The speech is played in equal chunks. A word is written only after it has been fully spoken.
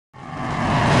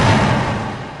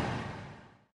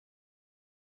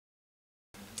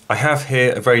I have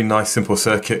here a very nice simple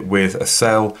circuit with a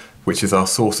cell, which is our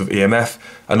source of EMF,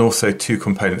 and also two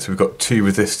components. We've got two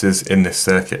resistors in this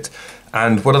circuit.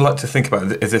 And what I'd like to think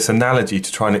about is this analogy to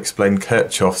try and explain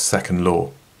Kirchhoff's second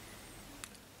law.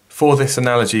 For this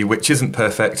analogy, which isn't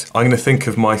perfect, I'm going to think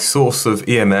of my source of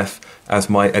EMF as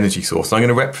my energy source. I'm going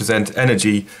to represent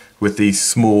energy with these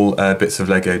small bits of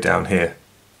Lego down here.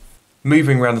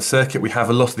 Moving around the circuit, we have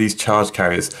a lot of these charge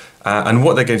carriers, and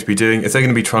what they're going to be doing is they're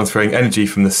going to be transferring energy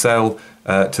from the cell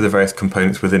to the various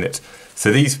components within it.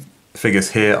 So these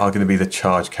figures here are going to be the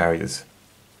charge carriers.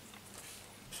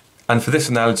 And for this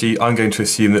analogy, I'm going to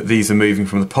assume that these are moving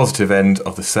from the positive end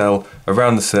of the cell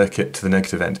around the circuit to the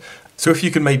negative end. So if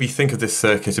you can maybe think of this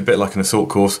circuit a bit like an assault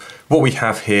course, what we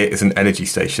have here is an energy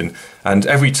station. And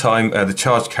every time the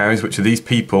charge carriers, which are these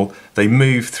people, they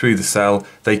move through the cell,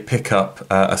 they pick up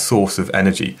a source of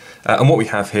energy. And what we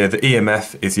have here, the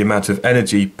EMF, is the amount of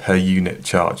energy per unit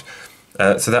charge.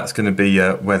 So that's going to be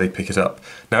where they pick it up.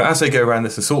 Now, as they go around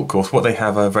this assault course, what they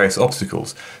have are various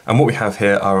obstacles. And what we have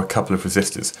here are a couple of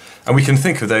resistors. And we can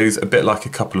think of those a bit like a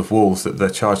couple of walls that the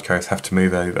charge carriers have to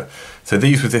move over. So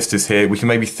these resistors here, we can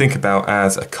maybe think about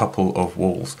as a couple of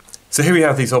walls. So here we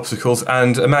have these obstacles,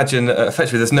 and imagine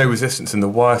effectively there's no resistance in the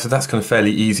wire, so that's kind of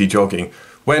fairly easy jogging.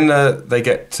 When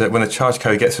when a charge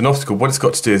carrier gets to an obstacle, what it's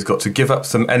got to do is got to give up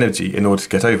some energy in order to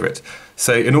get over it.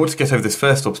 So in order to get over this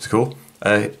first obstacle,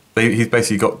 he's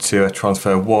basically got to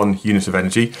transfer 1 unit of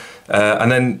energy, and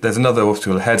then there's another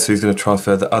obstacle ahead, so he's going to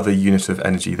transfer the other unit of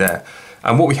energy there.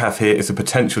 And what we have here is a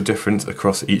potential difference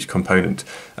across each component,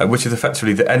 which is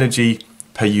effectively the energy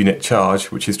per unit charge,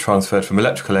 which is transferred from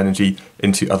electrical energy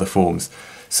into other forms.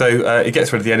 So it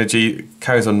gets rid of the energy,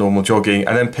 carries on normal jogging,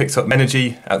 and then picks up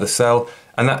energy at the cell,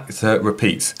 and that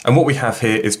repeats. And what we have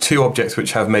here is two objects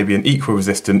which have maybe an equal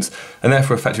resistance, and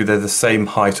therefore effectively they're the same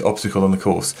height obstacle on the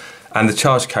course. And the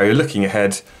charge carrier looking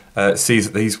ahead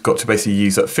sees that he's got to basically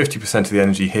use up 50% of the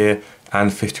energy here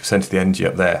and 50% of the energy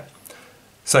up there.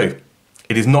 So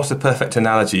it is not a perfect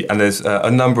analogy, and there's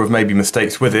a number of maybe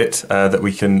mistakes with it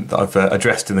that I've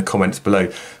addressed in the comments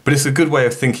below. But it's a good way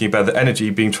of thinking about the energy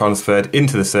being transferred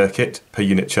into the circuit per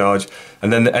unit charge,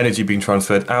 and then the energy being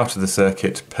transferred out of the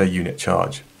circuit per unit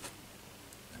charge.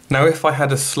 Now, if I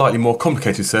had a slightly more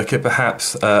complicated circuit,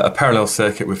 perhaps a parallel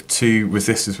circuit with two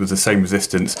resistors with the same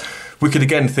resistance, we could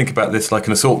again think about this like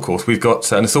an assault course. We've got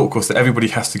an assault course that everybody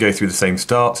has to go through the same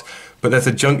start, but there's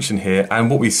a junction here, and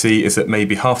what we see is that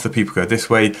maybe half the people go this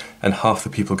way and half the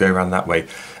people go around that way.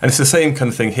 And it's the same kind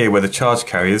of thing here where the charge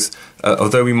carriers,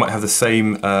 although we might have the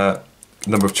same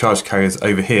number of charge carriers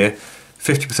over here,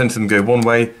 50% of them go one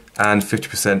way and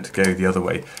 50% go the other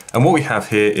way. And what we have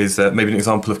here is maybe an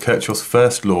example of Kirchhoff's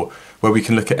first law, where we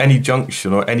can look at any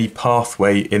junction or any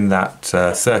pathway in that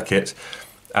circuit,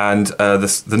 and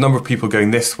the number of people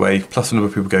going this way plus the number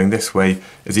of people going this way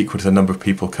is equal to the number of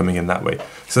people coming in that way.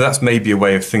 So that's maybe a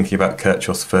way of thinking about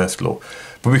Kirchhoff's first law.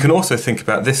 But we can also think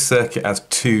about this circuit as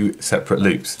two separate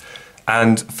loops.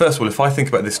 And first of all, if I think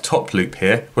about this top loop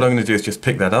here, what I'm going to do is just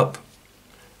pick that up.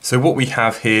 So what we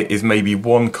have here is maybe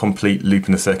one complete loop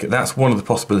in the circuit. That's one of the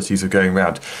possibilities of going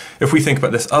around. If we think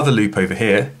about this other loop over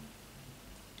here,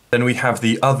 then we have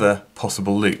the other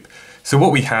possible loop. So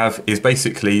what we have is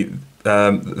basically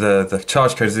the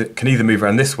charge carriers can either move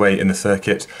around this way in the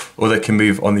circuit, or they can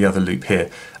move on the other loop here.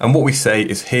 And what we say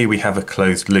is here we have a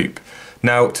closed loop.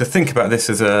 Now, to think about this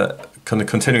as a kind of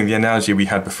continuing the analogy we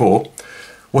had before,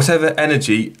 whatever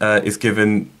energy is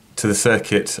given to the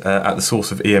circuit at the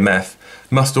source of EMF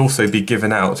must also be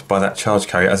given out by that charge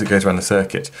carrier as it goes around the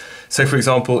circuit. So for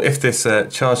example, if this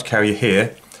charge carrier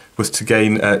here was to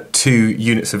gain 2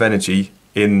 units of energy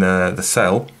in the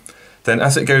cell, then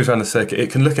as it goes around the circuit, it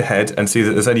can look ahead and see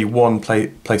that there's only one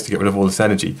place to get rid of all this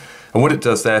energy. And what it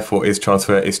does therefore is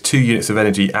transfer 2 units of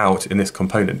energy out in this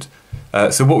component.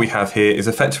 So what we have here is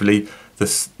effectively the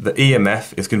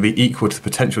EMF is going to be equal to the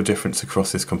potential difference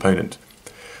across this component.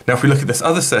 Now if we look at this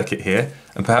other circuit here,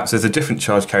 and perhaps there's a different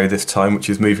charge carrier this time which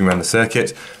is moving around the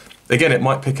circuit, again it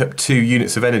might pick up 2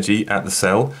 units of energy at the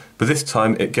cell, but this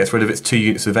time it gets rid of its 2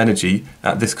 units of energy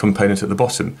at this component at the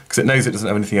bottom, because it knows it doesn't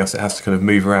have anything else it has to kind of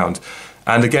move around.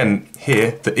 And again,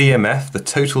 here, the EMF, the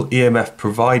total EMF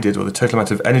provided, or the total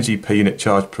amount of energy per unit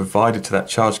charge provided to that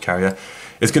charge carrier,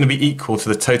 is going to be equal to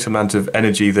the total amount of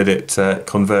energy that it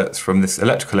converts from this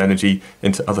electrical energy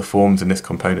into other forms in this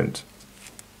component.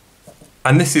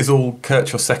 And this is all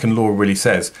Kirchhoff's second law really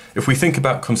says. If we think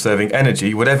about conserving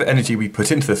energy, whatever energy we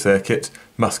put into the circuit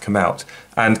must come out.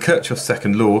 And Kirchhoff's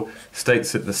second law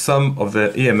states that the sum of the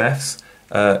EMFs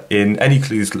in any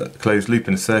closed loop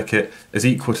in a circuit is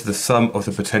equal to the sum of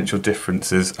the potential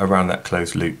differences around that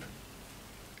closed loop.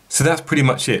 So that's pretty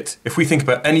much it. If we think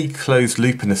about any closed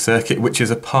loop in the circuit, which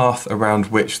is a path around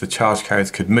which the charge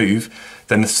carriers could move,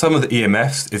 then the sum of the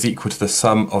EMFs is equal to the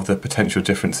sum of the potential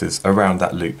differences around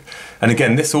that loop. And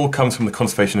again, this all comes from the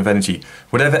conservation of energy.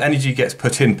 Whatever energy gets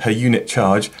put in per unit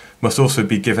charge must also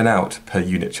be given out per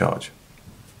unit charge.